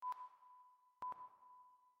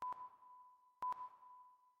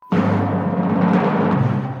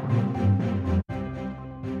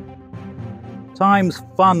Time's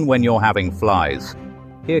fun when you're having flies.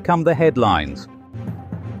 Here come the headlines.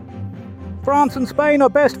 France and Spain are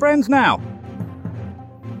best friends now.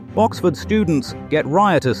 Oxford students get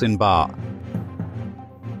riotous in bar.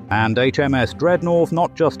 And HMS Dreadnought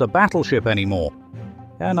not just a battleship anymore.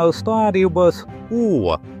 En ostadibus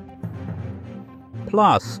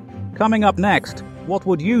Plus, coming up next, what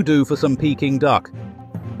would you do for some Peking duck?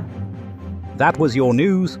 That was your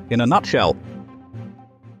news in a nutshell.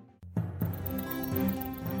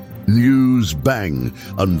 News Bang,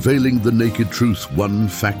 unveiling the naked truth one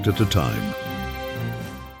fact at a time.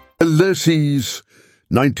 Ulysses,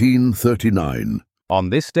 1939. On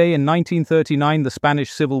this day in 1939, the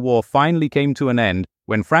Spanish Civil War finally came to an end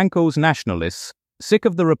when Franco's nationalists, sick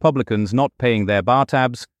of the Republicans not paying their bar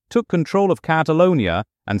tabs, took control of Catalonia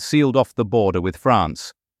and sealed off the border with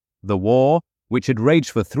France. The war, which had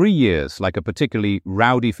raged for 3 years like a particularly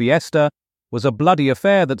rowdy fiesta, was a bloody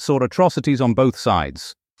affair that saw atrocities on both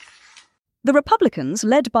sides. The Republicans,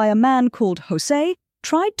 led by a man called José,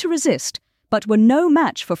 tried to resist, but were no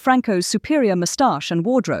match for Franco's superior moustache and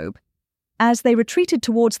wardrobe. As they retreated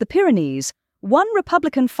towards the Pyrenees, one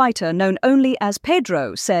Republican fighter known only as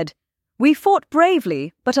Pedro said, "We fought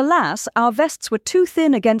bravely, but alas, our vests were too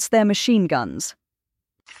thin against their machine guns."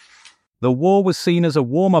 The war was seen as a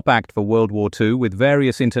warm-up act for World War II, with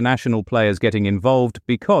various international players getting involved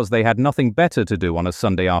because they had nothing better to do on a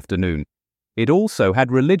Sunday afternoon. It also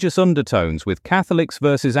had religious undertones with Catholics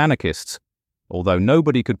versus anarchists, although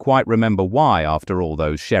nobody could quite remember why after all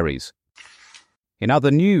those sherries. In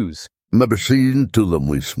other news, Mabassin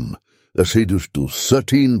Tulamuism, Acidus to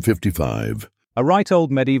 1355. A right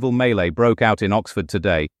old medieval melee broke out in Oxford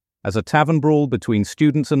today, as a tavern brawl between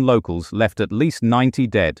students and locals left at least 90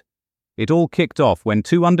 dead. It all kicked off when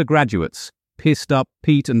two undergraduates, pissed up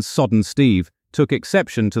Pete and sodden Steve, took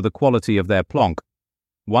exception to the quality of their plonk.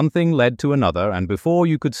 One thing led to another, and before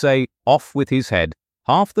you could say, "off with his head,"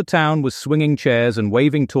 half the town was swinging chairs and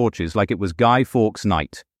waving torches like it was Guy Fawkes'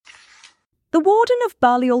 night. The warden of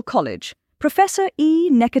Balliol College, Professor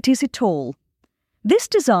E. Nekatisi-Tall. This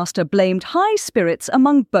disaster blamed high spirits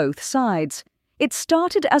among both sides. It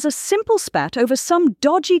started as a simple spat over some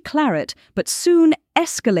dodgy claret, but soon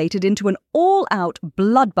escalated into an all-out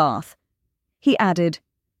bloodbath. He added,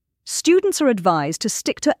 "Students are advised to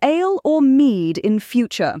stick to ale or mead in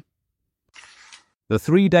future." The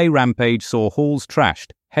 3-day rampage saw halls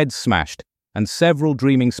trashed, heads smashed, and several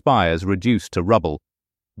dreaming spires reduced to rubble.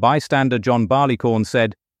 Bystander John Barleycorn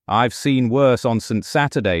said, "I've seen worse on St.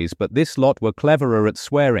 Saturdays, but this lot were cleverer at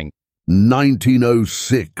swearing."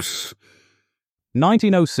 1906.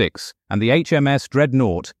 1906, and the HMS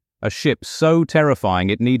Dreadnought, a ship so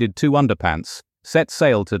terrifying it needed 2 underpants, set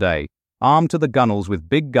sail today, armed to the gunnels with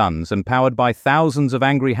big guns and powered by thousands of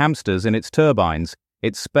angry hamsters in its turbines.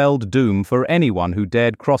 It spelled doom for anyone who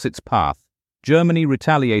dared cross its path. Germany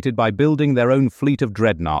retaliated by building their own fleet of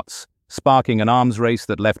dreadnoughts, sparking an arms race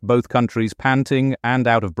that left both countries panting and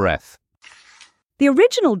out of breath. The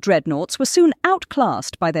original dreadnoughts were soon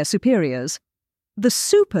outclassed by their superiors, the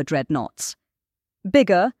super dreadnoughts.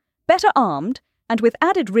 Bigger, better armed, and with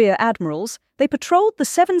added rear admirals, they patrolled the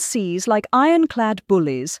 7 seas like ironclad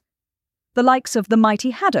bullies. The likes of the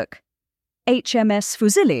mighty Haddock, HMS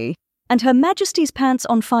Fusili, and Her Majesty's Pants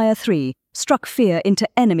on Fire 3 struck fear into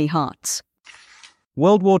enemy hearts.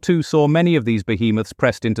 World War II saw many of these behemoths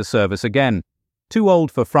pressed into service again. Too old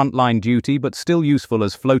for frontline duty, but still useful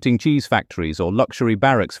as floating cheese factories or luxury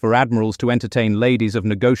barracks for admirals to entertain ladies of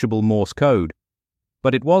negotiable Morse code.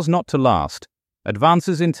 But it was not to last.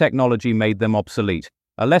 Advances in technology made them obsolete.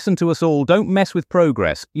 A lesson to us all: don't mess with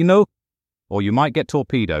progress, or you might get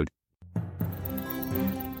torpedoed.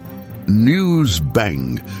 News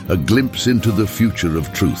Bang, a glimpse into the future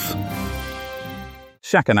of truth.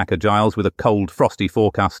 Shakanaka Giles with a cold, frosty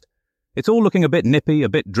forecast. It's all looking a bit nippy, a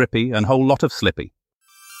bit drippy, and a whole lot of slippy.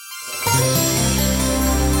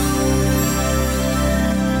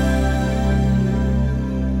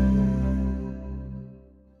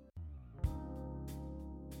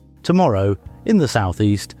 Tomorrow, in the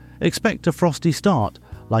southeast, expect a frosty start,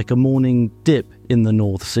 like a morning dip in the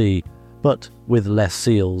North Sea, but with less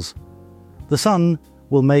seals. The sun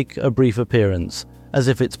will make a brief appearance, as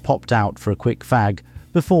if it's popped out for a quick fag,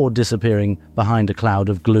 before disappearing behind a cloud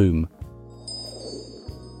of gloom.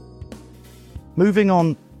 Moving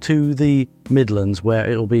on to the Midlands, where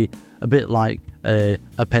it'll be a bit like a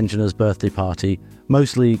pensioner's birthday party,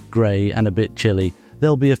 mostly grey and a bit chilly.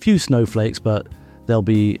 There'll be a few snowflakes, but they'll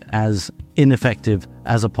be as ineffective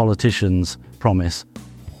as a politician's promise.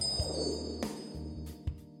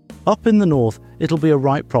 Up in the north, it'll be a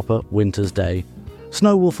right proper winter's day.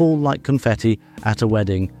 Snow will fall like confetti at a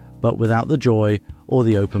wedding, but without the joy or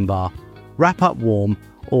the open bar. Wrap up warm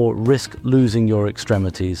or risk losing your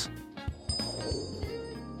extremities.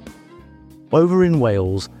 Over in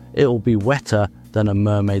Wales, it will be wetter than a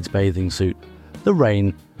mermaid's bathing suit. The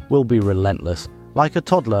rain will be relentless, like a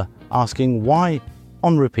toddler asking why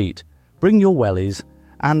on repeat. Bring your wellies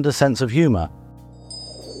and a sense of humour.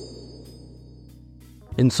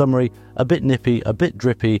 In summary, a bit nippy, a bit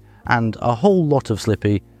drippy, and a whole lot of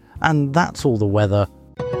slippy, and that's all the weather.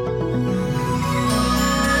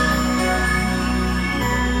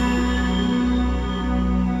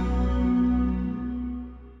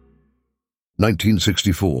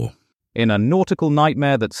 (1964). In a nautical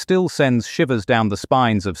nightmare that still sends shivers down the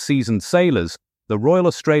spines of seasoned sailors, the Royal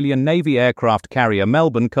Australian Navy aircraft carrier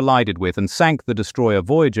Melbourne collided with and sank the destroyer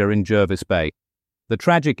Voyager in Jervis Bay. The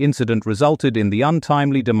tragic incident resulted in the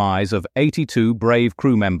untimely demise of 82 brave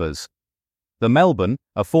crew members. The Melbourne,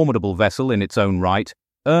 a formidable vessel in its own right,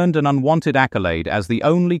 earned an unwanted accolade as the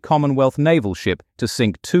only Commonwealth naval ship to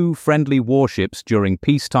sink 2 friendly warships during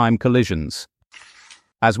peacetime collisions.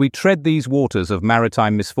 As we tread these waters of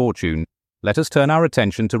maritime misfortune, let us turn our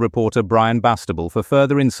attention to reporter Brian Bastable for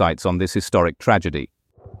further insights on this historic tragedy.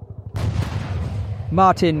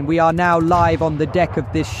 Martin, we are now live on the deck of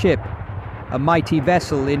this ship, a mighty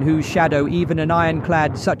vessel in whose shadow even an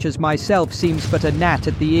ironclad such as myself seems but a gnat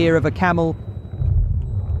at the ear of a camel.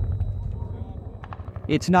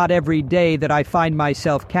 It's not every day that I find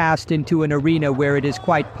myself cast into an arena where it is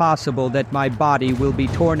quite possible that my body will be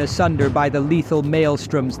torn asunder by the lethal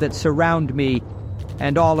maelstroms that surround me,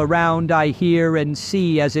 and all around I hear and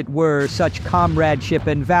see, as it were, such comradeship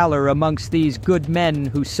and valor amongst these good men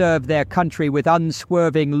who serve their country with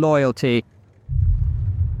unswerving loyalty.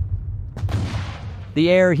 The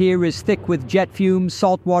air here is thick with jet fumes,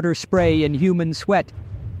 saltwater spray, and human sweat,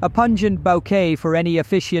 a pungent bouquet for any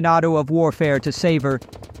aficionado of warfare to savor.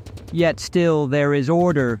 Yet still there is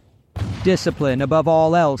order, discipline above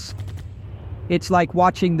all else. It's like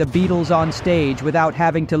watching the Beatles on stage without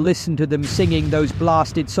having to listen to them singing those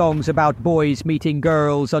blasted songs about boys meeting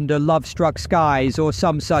girls under love-struck skies or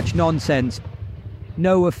some such nonsense.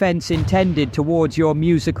 No offense intended towards your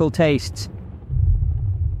musical tastes.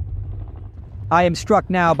 I am struck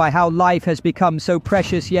now by how life has become so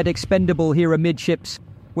precious yet expendable here amidships,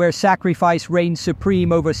 where sacrifice reigns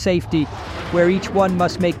supreme over safety, where each one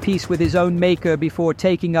must make peace with his own maker before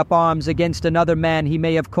taking up arms against another man he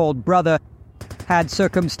may have called brother, had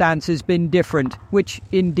circumstances been different, which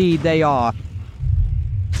indeed they are.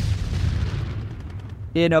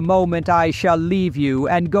 In a moment I shall leave you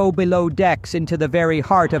and go below decks into the very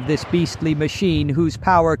heart of this beastly machine whose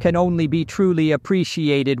power can only be truly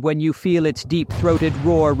appreciated when you feel its deep-throated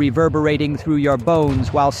roar reverberating through your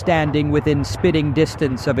bones while standing within spitting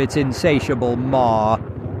distance of its insatiable maw.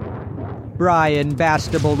 Brian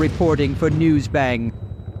Bastable reporting for Newsbang.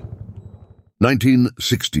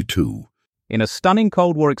 1962. In a stunning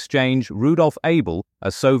Cold War exchange, Rudolf Abel,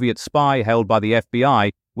 a Soviet spy held by the FBI,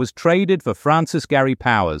 was traded for Francis Gary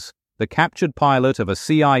Powers, the captured pilot of a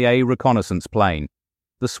CIA reconnaissance plane.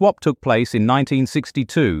 The swap took place in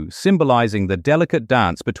 1962, symbolizing the delicate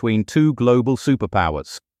dance between 2 global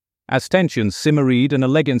superpowers. As tensions simmered and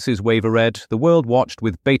allegiances wavered, the world watched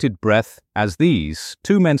with bated breath as these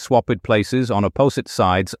 2 men swapped places on opposite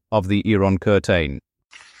sides of the Iron Curtain.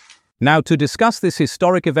 Now, to discuss this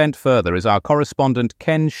historic event further is our correspondent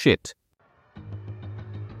Ken Schitt.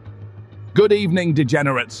 Good evening,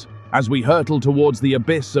 degenerates. As we hurtle towards the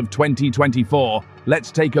abyss of 2024, let's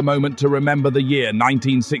take a moment to remember the year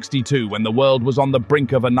 1962 when the world was on the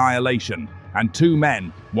brink of annihilation, and 2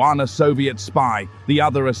 men, one a Soviet spy, the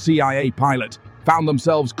other a CIA pilot, found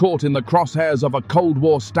themselves caught in the crosshairs of a Cold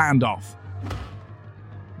War standoff.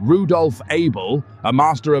 Rudolf Abel, a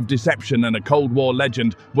master of deception and a Cold War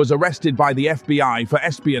legend, was arrested by the FBI for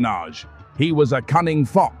espionage. He was a cunning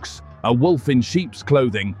fox, a wolf in sheep's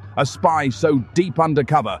clothing, a spy so deep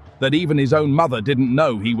undercover that even his own mother didn't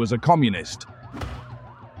know he was a communist.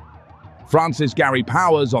 Francis Gary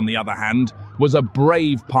Powers, on the other hand, was a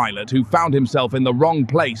brave pilot who found himself in the wrong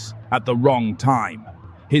place at the wrong time.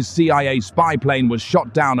 His CIA spy plane was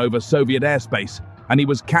shot down over Soviet airspace, and he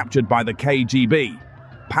was captured by the KGB.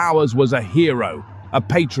 Powers was a hero, a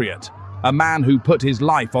patriot, a man who put his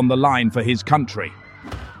life on the line for his country.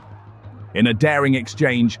 In a daring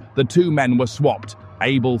exchange, the 2 men were swapped,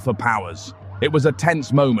 Abel for Powers. It was a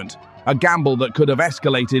tense moment, a gamble that could have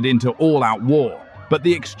escalated into all-out war. But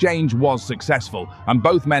the exchange was successful, and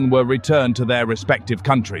both men were returned to their respective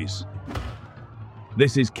countries.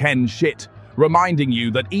 This is Ken Schitt, reminding you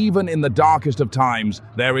that even in the darkest of times,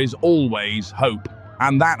 there is always hope.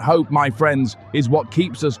 And that hope, my friends, is what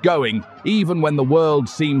keeps us going, even when the world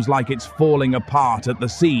seems like it's falling apart at the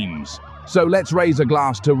seams. So let's raise a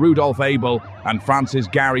glass to Rudolph Abel and Francis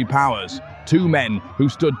Gary Powers, two men who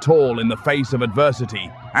stood tall in the face of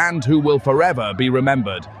adversity and who will forever be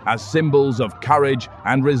remembered as symbols of courage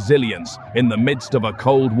and resilience in the midst of a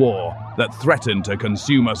Cold War that threatened to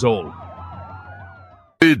consume us all.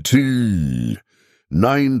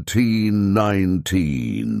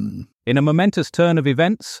 1919. In a momentous turn of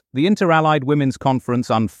events, the Inter-Allied Women's Conference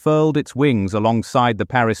unfurled its wings alongside the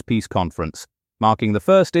Paris Peace Conference, marking the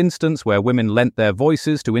first instance where women lent their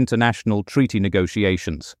voices to international treaty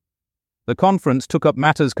negotiations. The conference took up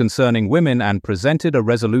matters concerning women and presented a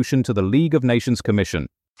resolution to the League of Nations Commission.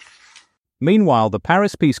 Meanwhile, the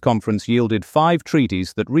Paris Peace Conference yielded 5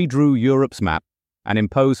 treaties that redrew Europe's map and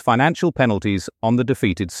imposed financial penalties on the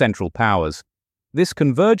defeated Central Powers. This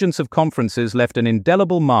convergence of conferences left an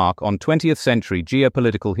indelible mark on 20th century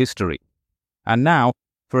geopolitical history. And now,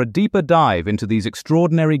 for a deeper dive into these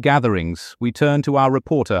extraordinary gatherings, we turn to our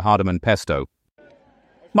reporter Hardiman Pesto.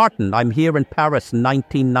 Martin, I'm here in Paris in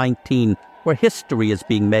 1919, where history is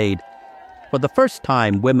being made. For the first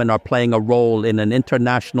time, women are playing a role in an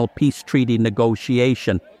international peace treaty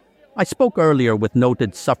negotiation. I spoke earlier with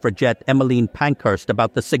noted suffragette Emmeline Pankhurst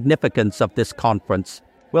about the significance of this conference.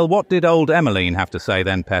 Well, what did old Emmeline have to say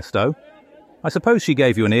then, Pesto? I suppose she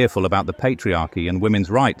gave you an earful about the patriarchy and women's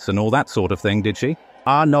rights and all that sort of thing, did she?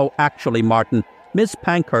 No, actually, Martin. Ms.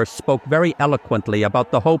 Pankhurst spoke very eloquently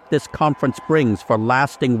about the hope this conference brings for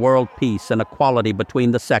lasting world peace and equality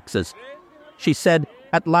between the sexes. She said,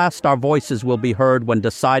 "At last our voices will be heard when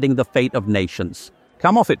deciding the fate of nations."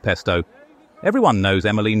 Come off it, Pesto. Everyone knows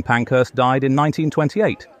Emmeline Pankhurst died in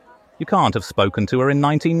 1928. You can't have spoken to her in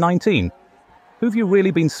 1919. Who've you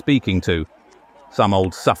really been speaking to? Some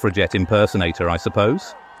old suffragette impersonator, I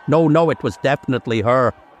suppose? No, it was definitely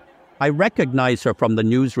her. I recognize her from the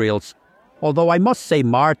newsreels. Although I must say,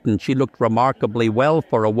 Martin, she looked remarkably well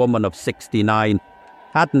for a woman of 69.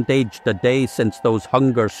 Hadn't aged a day since those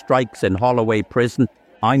hunger strikes in Holloway Prison.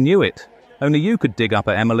 I knew it. Only you could dig up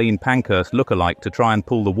a Emmeline Pankhurst look-alike to try and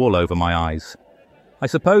pull the wool over my eyes. I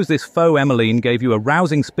suppose this faux Emmeline gave you a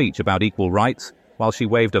rousing speech about equal rights, while she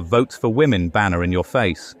waved a Votes for Women banner in your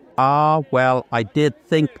face. Well, I did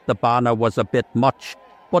think the banner was a bit much.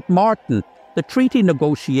 But Martin, the treaty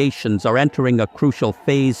negotiations are entering a crucial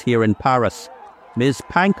phase here in Paris. Ms.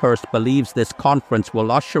 Pankhurst believes this conference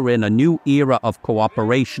will usher in a new era of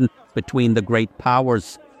cooperation between the great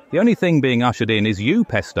powers. The only thing being ushered in is you,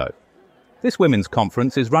 Pesto. This women's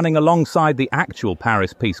conference is running alongside the actual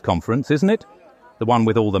Paris Peace Conference, isn't it? The one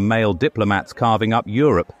with all the male diplomats carving up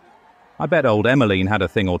Europe. I bet old Emmeline had a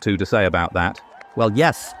thing or two to say about that. Well,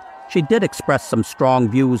 yes, she did express some strong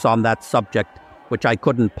views on that subject, which I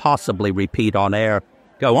couldn't possibly repeat on air.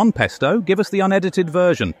 Go on, Pesto, give us the unedited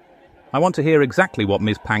version. I want to hear exactly what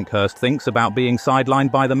Ms. Pankhurst thinks about being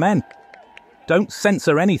sidelined by the men. Don't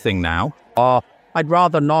censor anything now. I'd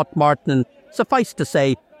rather not, Martin. Suffice to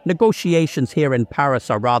say, negotiations here in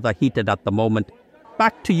Paris are rather heated at the moment.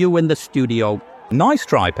 Back to you in the studio. Nice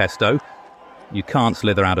try, Pesto. You can't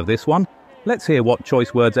slither out of this one. Let's hear what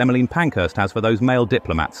choice words Emmeline Pankhurst has for those male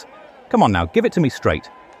diplomats. Come on now, give it to me straight.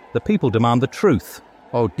 The people demand the truth.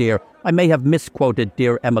 Oh dear, I may have misquoted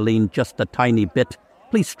dear Emmeline just a tiny bit.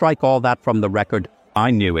 Please strike all that from the record.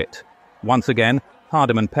 I knew it. Once again,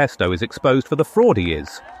 Hardiman Pesto is exposed for the fraud he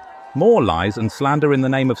is. More lies and slander in the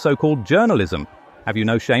name of so-called journalism. Have you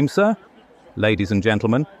no shame, sir? Ladies and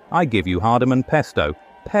gentlemen, I give you Hardiman Pesto,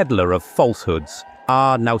 peddler of falsehoods.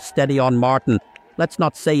 Now steady on, Martin. Let's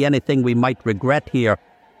not say anything we might regret here.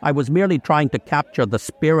 I was merely trying to capture the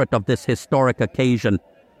spirit of this historic occasion.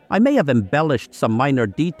 I may have embellished some minor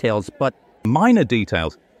details, but... Minor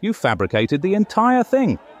details? You fabricated the entire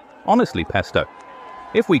thing. Honestly, Pesto,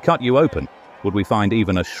 if we cut you open, would we find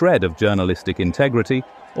even a shred of journalistic integrity,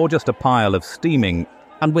 or just a pile of steaming...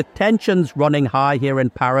 And with tensions running high here in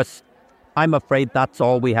Paris, I'm afraid that's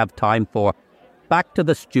all we have time for. Back to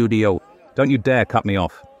the studio. Don't you dare cut me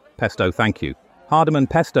off. Pesto, thank you. Hardiman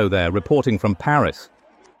Pesto there, reporting from Paris.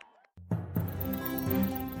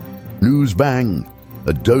 News Bang,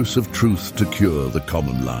 a dose of truth to cure the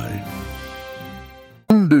common lie.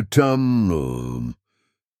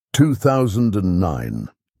 2009.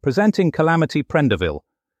 Presenting Calamity Prenderville,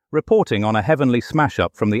 reporting on a heavenly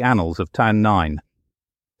smash-up from the annals of Town 9.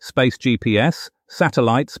 Space GPS,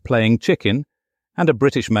 satellites playing chicken, and a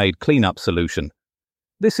British-made clean-up solution.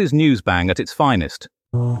 This is Newsbang at its finest.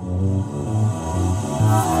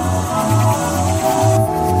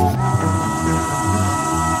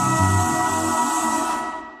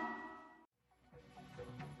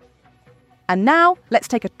 And now, let's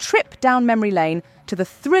take a trip down memory lane to the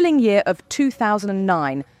thrilling year of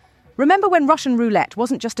 2009. Remember when Russian roulette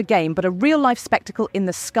wasn't just a game, but a real-life spectacle in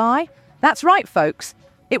the sky? That's right, folks.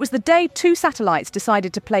 It was the day 2 satellites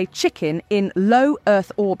decided to play chicken in low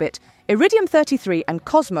Earth orbit. Iridium 33 and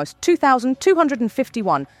Cosmos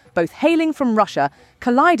 2251, both hailing from Russia,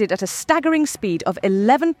 collided at a staggering speed of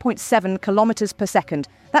 11.7 kilometers per second.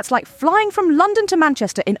 That's like flying from London to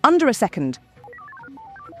Manchester in under a second.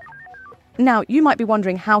 Now, you might be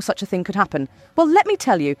wondering how such a thing could happen. Well, let me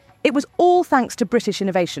tell you, it was all thanks to British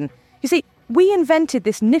innovation. You see, we invented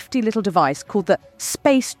this nifty little device called the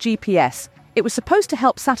Space GPS. It was supposed to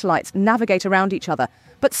help satellites navigate around each other,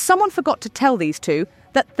 but someone forgot to tell these two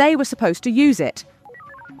that they were supposed to use it.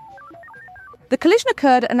 The collision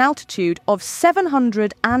occurred at an altitude of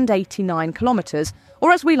 789 kilometres,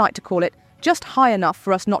 or as we like to call it, just high enough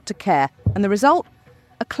for us not to care. And the result?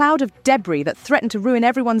 A cloud of debris that threatened to ruin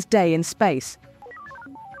everyone's day in space.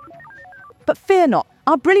 But fear not,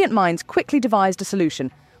 our brilliant minds quickly devised a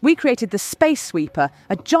solution. We created the Space Sweeper,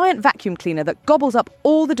 a giant vacuum cleaner that gobbles up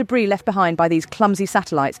all the debris left behind by these clumsy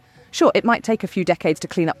satellites. Sure, it might take a few decades to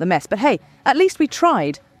clean up the mess, but hey, at least we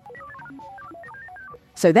tried.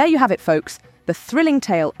 So there you have it, folks. The thrilling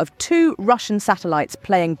tale of 2 Russian satellites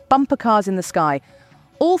playing bumper cars in the sky,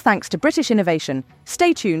 all thanks to British innovation.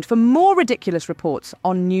 Stay tuned for more ridiculous reports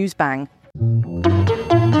on News Bang.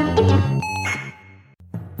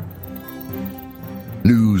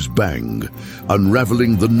 News Bang,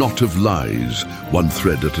 unravelling the knot of lies, one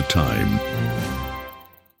thread at a time.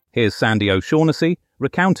 Here's Sandy O'Shaughnessy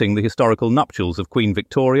recounting the historical nuptials of Queen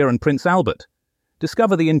Victoria and Prince Albert.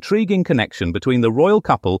 Discover the intriguing connection between the royal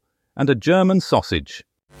couple and a German sausage.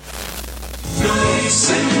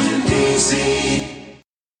 Nice and easy.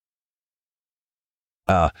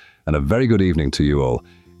 And a very good evening to you all.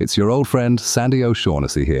 It's your old friend Sandy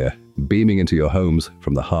O'Shaughnessy here, beaming into your homes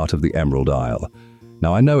from the heart of the Emerald Isle.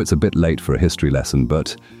 Now, I know it's a bit late for a history lesson,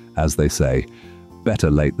 but, as they say,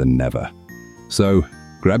 better late than never. So,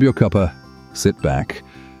 grab your cuppa, sit back,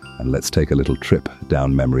 and let's take a little trip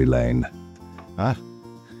down memory lane.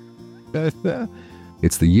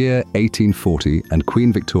 It's the year 1840, and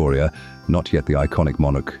Queen Victoria, not yet the iconic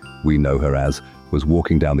monarch we know her as, was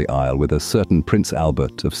walking down the aisle with a certain Prince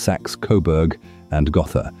Albert of Saxe-Coburg and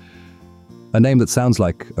Gotha, a name that sounds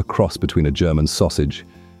like a cross between a German sausage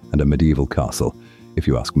and a medieval castle, if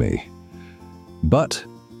you ask me. But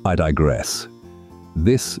I digress.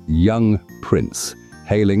 This young prince,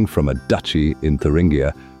 hailing from a duchy in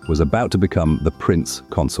Thuringia, was about to become the prince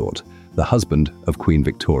consort, the husband of Queen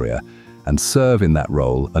Victoria, and serve in that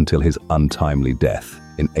role until his untimely death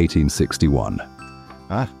in 1861.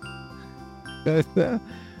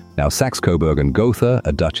 Now, Saxe-Coburg and Gotha,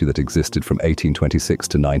 a duchy that existed from 1826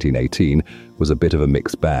 to 1918, was a bit of a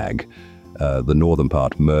mixed bag. The northern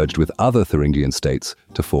part merged with other Thuringian states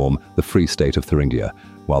to form the Free State of Thuringia,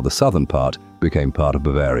 while the southern part became part of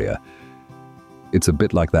Bavaria. It's a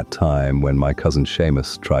bit like that time when my cousin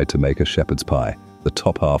Seamus tried to make a shepherd's pie. The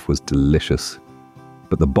top half was delicious,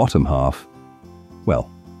 but the bottom half, well,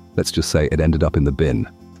 let's just say it ended up in the bin.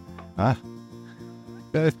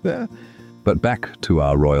 But back to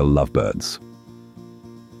our royal lovebirds.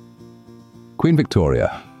 Queen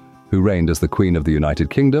Victoria, who reigned as the Queen of the United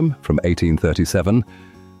Kingdom from 1837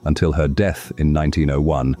 until her death in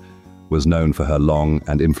 1901, was known for her long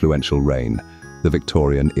and influential reign, the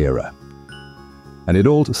Victorian era. And it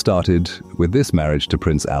all started with this marriage to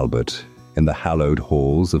Prince Albert in the hallowed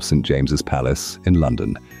halls of St. James's Palace in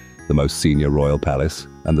London, the most senior royal palace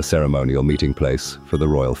and the ceremonial meeting place for the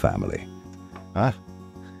royal family.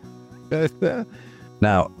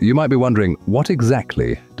 Now, you might be wondering, what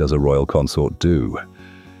exactly does a royal consort do?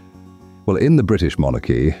 Well, in the British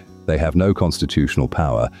monarchy, they have no constitutional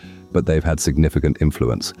power, but they've had significant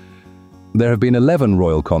influence. There have been 11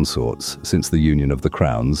 royal consorts since the Union of the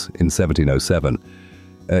Crowns in 1707.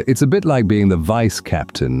 It's a bit like being the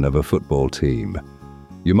vice-captain of a football team.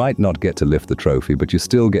 You might not get to lift the trophy, but you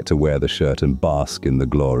still get to wear the shirt and bask in the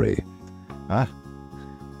glory.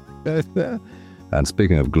 And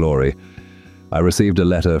speaking of glory, I received a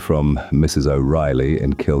letter from Mrs. O'Reilly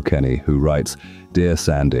in Kilkenny, who writes, "Dear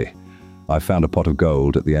Sandy, I found a pot of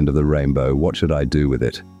gold at the end of the rainbow. What should I do with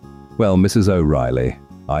it?" Well, Mrs. O'Reilly,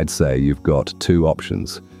 I'd say you've got 2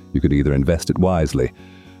 options. You could either invest it wisely,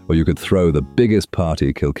 or you could throw the biggest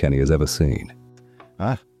party Kilkenny has ever seen.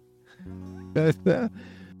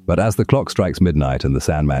 But as the clock strikes midnight and the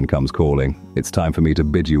Sandman comes calling, it's time for me to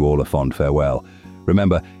bid you all a fond farewell.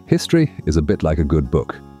 Remember, history is a bit like a good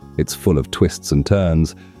book. It's full of twists and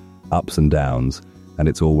turns, ups and downs, and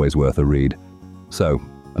it's always worth a read. So,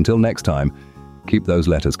 until next time, keep those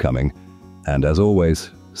letters coming, And as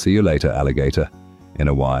always, see you later, alligator. In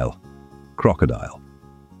a while. Crocodile.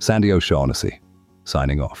 Sandy O'Shaughnessy,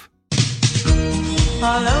 signing off.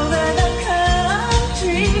 All over the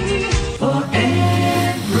country for everyone.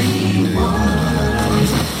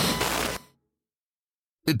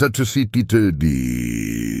 Electricity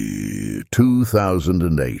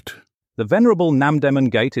 2008. The venerable Namdaemun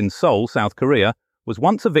Gate in Seoul, South Korea, was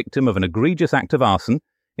once a victim of an egregious act of arson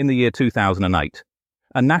in the year 2008.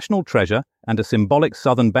 A national treasure and a symbolic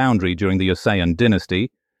southern boundary during the Joseon dynasty,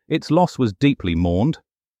 its loss was deeply mourned.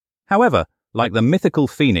 However, like the mythical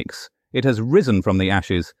phoenix, it has risen from the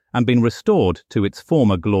ashes and been restored to its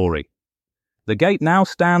former glory. The gate now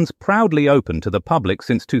stands proudly open to the public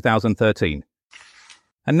since 2013.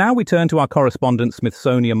 And now we turn to our correspondent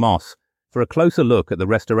Smithsonian Moss for a closer look at the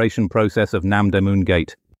restoration process of Namdaemun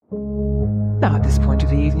Gate. Now at this point of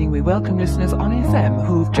the evening, we welcome listeners on FM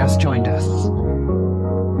who've just joined us.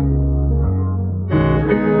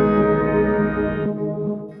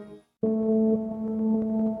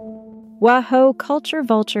 Wahoo, culture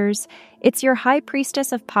vultures. It's your high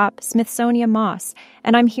priestess of pop, Smithsonian Moss,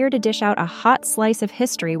 and I'm here to dish out a hot slice of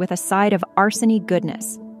history with a side of arsony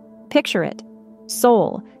goodness. Picture it.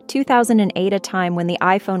 Seoul, 2008, a time when the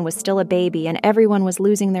iPhone was still a baby and everyone was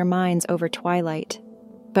losing their minds over Twilight.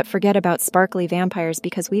 But forget about sparkly vampires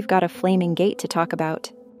because we've got a flaming gate to talk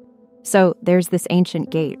about. So there's this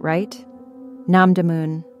ancient gate, right?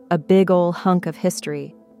 Namdaemun, a big ol' hunk of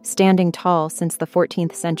history, standing tall since the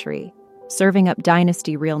 14th century, serving up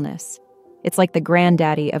dynasty realness. It's like the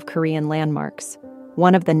granddaddy of Korean landmarks,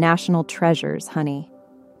 one of the national treasures, honey.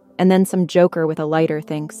 And then some joker with a lighter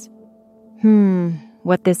thinks,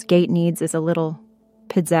 what this gate needs is a little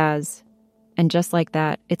pizzazz. And just like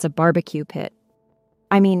that, it's a barbecue pit.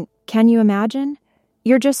 I mean, can you imagine?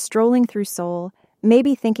 You're just strolling through Seoul,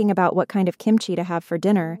 maybe thinking about what kind of kimchi to have for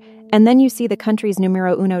dinner, and then you see the country's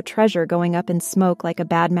numero uno treasure going up in smoke like a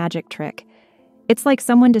bad magic trick. It's like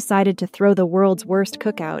someone decided to throw the world's worst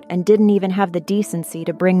cookout and didn't even have the decency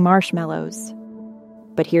to bring marshmallows.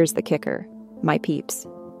 But here's the kicker, my peeps.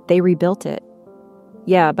 They rebuilt it.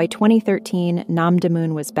 Yeah, by 2013,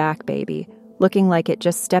 Namdaemun was back, baby, looking like it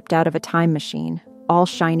just stepped out of a time machine, all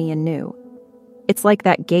shiny and new. It's like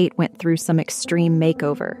that gate went through some extreme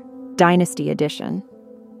makeover, Dynasty Edition.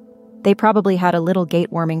 They probably had a little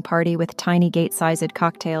gate-warming party with tiny gate-sized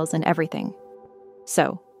cocktails and everything.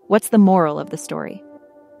 So, what's the moral of the story?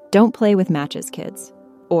 Don't play with matches, kids.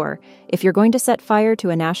 Or, if you're going to set fire to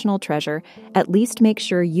a national treasure, at least make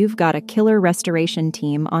sure you've got a killer restoration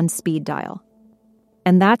team on speed dial.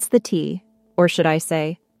 And that's the tea, or should I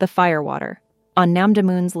say, the firewater, on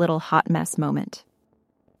Namdaemun's little hot mess moment.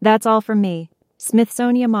 That's all from me,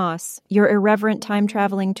 Smithsonian Moss, your irreverent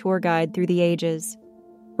time-traveling tour guide through the ages.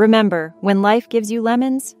 Remember, when life gives you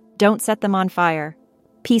lemons, don't set them on fire.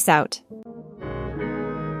 Peace out.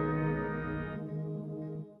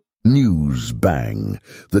 News Bang,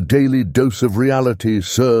 the daily dose of reality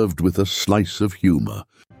served with a slice of humor.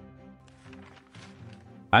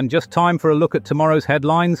 And just time for a look at tomorrow's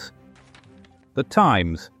headlines. The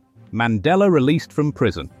Times, Mandela released from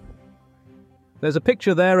prison. There's a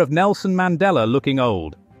picture there of Nelson Mandela looking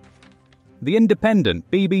old. The Independent,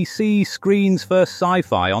 BBC screens first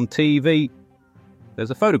sci-fi on TV.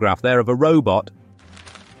 There's a photograph there of a robot.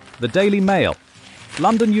 The Daily Mail,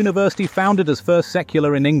 London University founded as first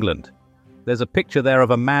secular in England. There's a picture there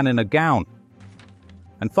of a man in a gown.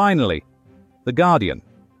 And finally, The Guardian,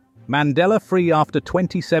 Mandela free after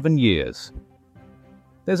 27 years.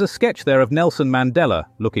 There's a sketch there of Nelson Mandela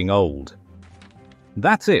looking old.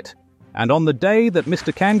 That's it. And on the day that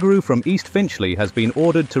Mr. Kangaroo from East Finchley has been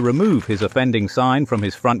ordered to remove his offending sign from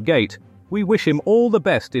his front gate, we wish him all the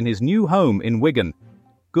best in his new home in Wigan.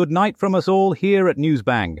 Good night from us all here at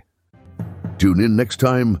Newsbang. Tune in next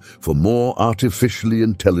time for more artificially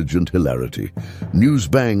intelligent hilarity.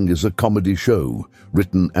 Newsbang is a comedy show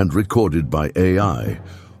written and recorded by AI.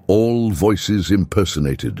 All voices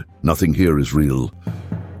impersonated. Nothing here is real.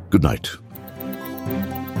 Good night.